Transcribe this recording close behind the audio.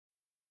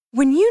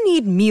When you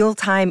need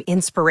mealtime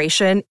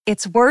inspiration,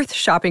 it's worth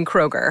shopping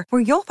Kroger,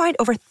 where you'll find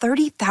over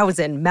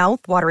 30,000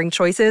 mouth-watering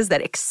choices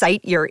that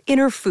excite your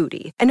inner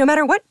foodie. And no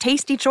matter what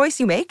tasty choice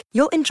you make,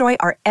 you'll enjoy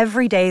our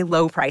everyday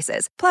low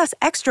prices, plus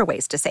extra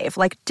ways to save,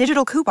 like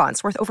digital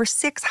coupons worth over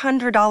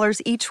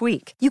 $600 each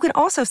week. You can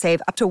also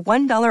save up to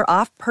 $1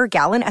 off per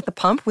gallon at the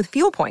pump with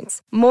fuel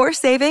points. More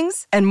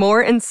savings and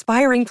more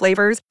inspiring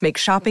flavors make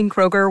shopping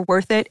Kroger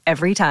worth it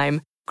every time.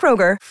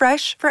 Kroger,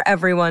 fresh for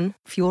everyone.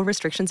 Fuel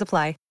restrictions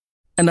apply.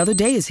 Another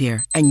day is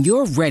here, and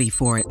you're ready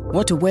for it.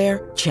 What to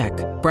wear? Check.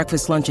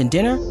 Breakfast, lunch, and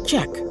dinner?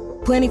 Check.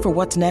 Planning for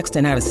what's next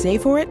and how to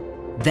save for it?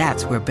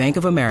 That's where Bank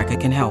of America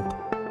can help.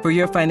 For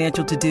your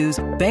financial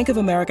to-dos, Bank of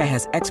America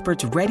has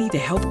experts ready to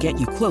help get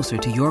you closer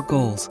to your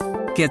goals.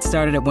 Get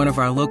started at one of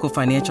our local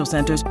financial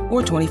centers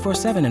or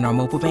 24/7 in our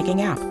mobile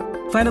banking app.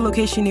 Find a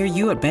location near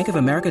you at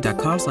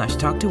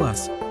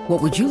bankofamerica.com/talktous.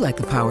 What would you like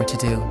the power to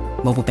do?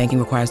 Mobile banking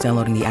requires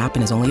downloading the app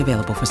and is only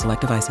available for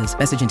select devices.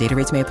 Message and data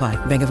rates may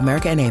apply. Bank of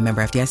America N.A.,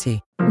 member FDIC.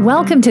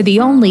 Welcome to the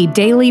only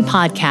daily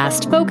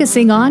podcast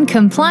focusing on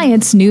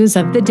compliance news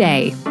of the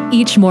day.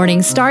 Each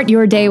morning, start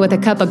your day with a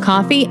cup of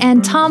coffee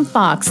and Tom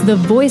Fox, the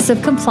voice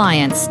of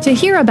compliance, to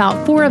hear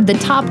about 4 of the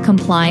top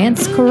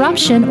compliance,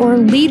 corruption, or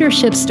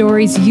leadership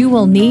stories you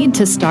will need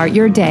to start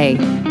your day.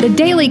 The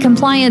Daily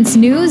Compliance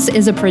News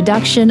is a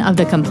production of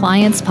the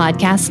Compliance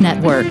Podcast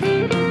Network.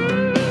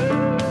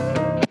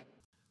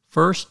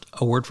 First,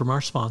 a word from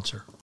our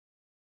sponsor.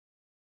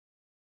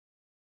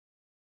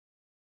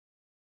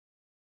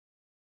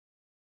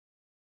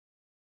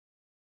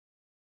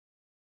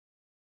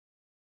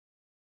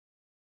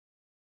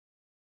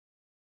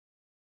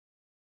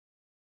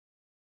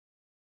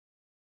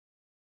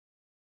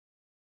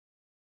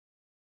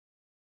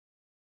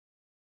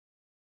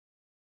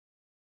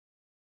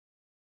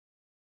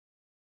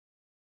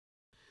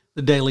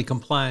 The Daily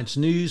Compliance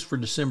News for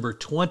December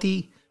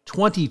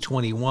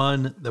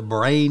 2021, the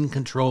Brain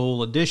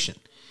Control Edition.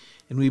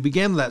 And we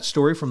begin that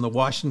story from the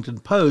Washington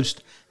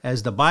Post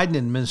as the Biden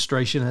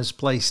administration has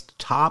placed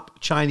top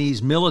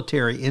Chinese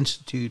military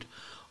institute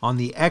on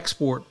the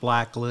export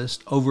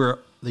blacklist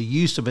over the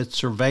use of its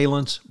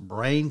surveillance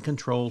brain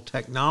control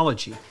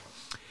technology.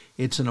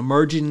 It's an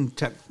emerging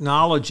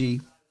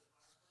technology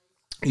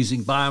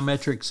using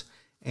biometrics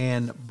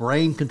and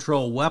brain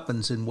control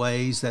weapons in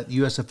ways that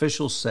U.S.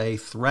 officials say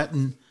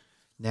threaten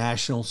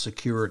national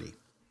security.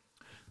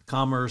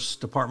 Commerce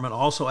Department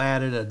also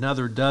added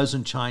another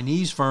dozen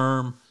Chinese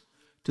firms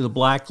to the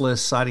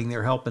blacklist, citing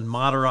their help in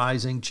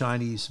modernizing the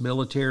Chinese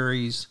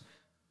military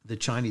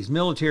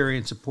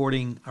and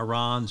supporting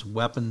Iran's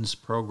weapons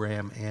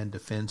program and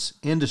defense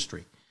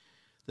industry.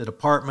 The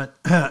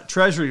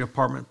Treasury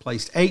Department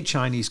placed 8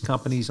 Chinese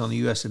companies on the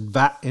U.S.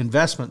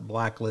 investment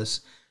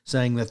blacklist,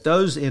 saying that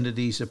those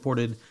entities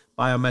supported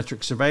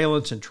biometric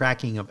surveillance and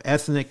tracking of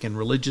ethnic and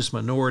religious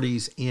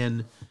minorities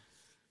in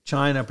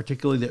China,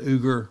 particularly the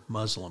Uyghur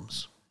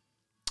Muslims.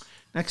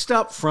 Next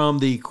up, from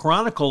the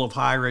Chronicle of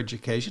Higher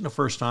Education, a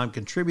first-time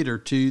contributor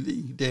to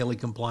the Daily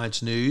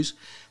Compliance News,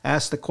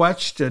 asked the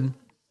question,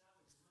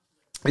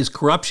 is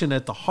corruption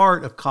at the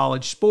heart of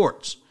college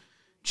sports?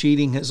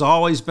 Cheating has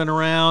always been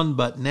around,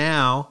 but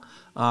now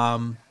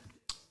the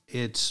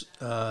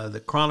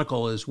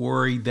Chronicle is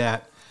worried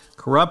that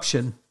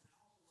corruption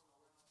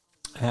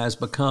has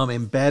become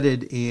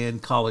embedded in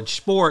college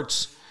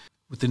sports.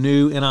 With the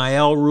new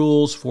NIL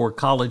rules for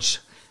college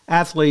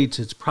athletes,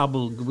 it's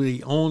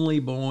probably only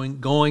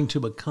going to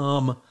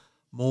become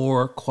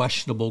more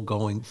questionable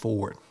going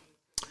forward.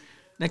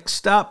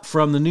 Next up,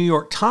 from the New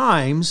York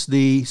Times,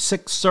 the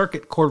Sixth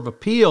Circuit Court of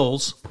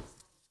Appeals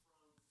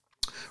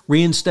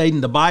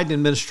reinstating the Biden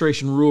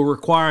administration rule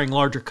requiring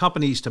larger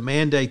companies to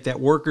mandate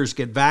that workers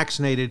get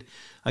vaccinated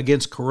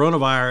against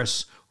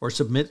coronavirus or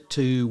submit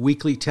to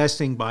weekly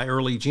testing by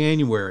early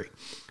January.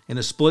 In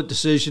a split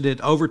decision,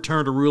 it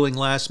overturned a ruling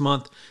last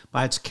month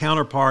by its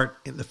counterpart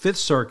in the Fifth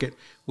Circuit,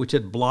 which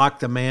had blocked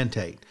the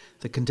mandate.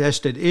 The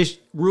contested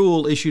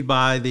rule issued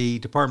by the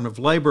Department of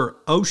Labor,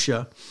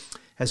 OSHA,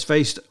 has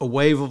faced a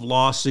wave of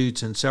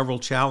lawsuits, and several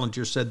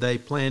challengers said they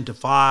plan to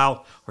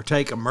file or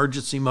take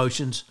emergency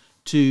motions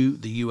to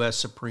the U.S.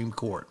 Supreme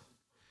Court.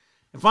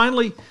 And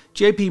finally,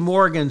 J.P.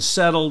 Morgan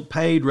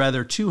paid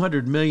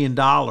 $200 million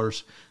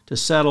to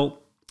settle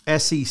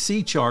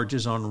SEC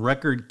charges on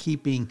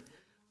record-keeping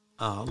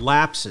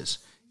lapses.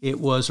 It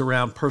was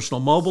around personal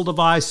mobile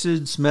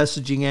devices,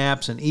 messaging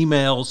apps, and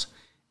emails,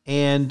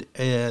 and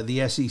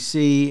the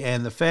SEC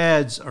and the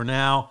feds are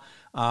now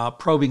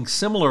probing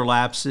similar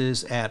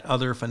lapses at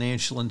other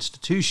financial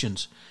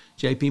institutions.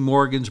 J.P.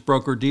 Morgan's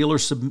broker-dealer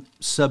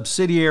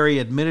subsidiary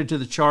admitted to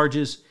the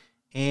charges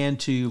and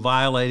to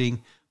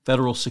violating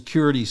federal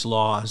securities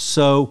laws.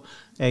 So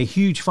a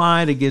huge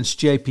fine against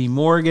J.P.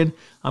 Morgan.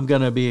 I'm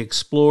going to be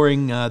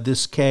exploring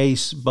this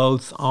case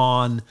both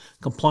on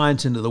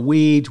Compliance Into the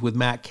Weeds with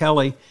Matt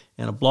Kelly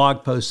and a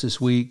blog post this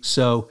week.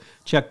 So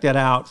check that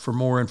out for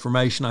more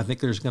information. I think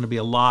there's going to be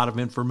a lot of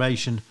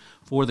information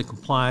for the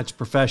compliance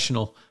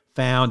professional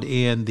found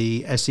in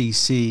the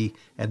SEC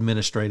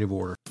administrative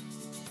order.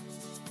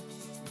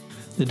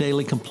 The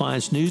Daily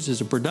Compliance News is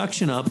a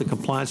production of the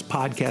Compliance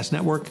Podcast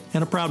Network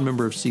and a proud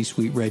member of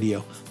C-Suite Radio.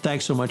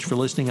 Thanks so much for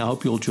listening. I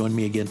hope you'll join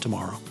me again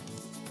tomorrow.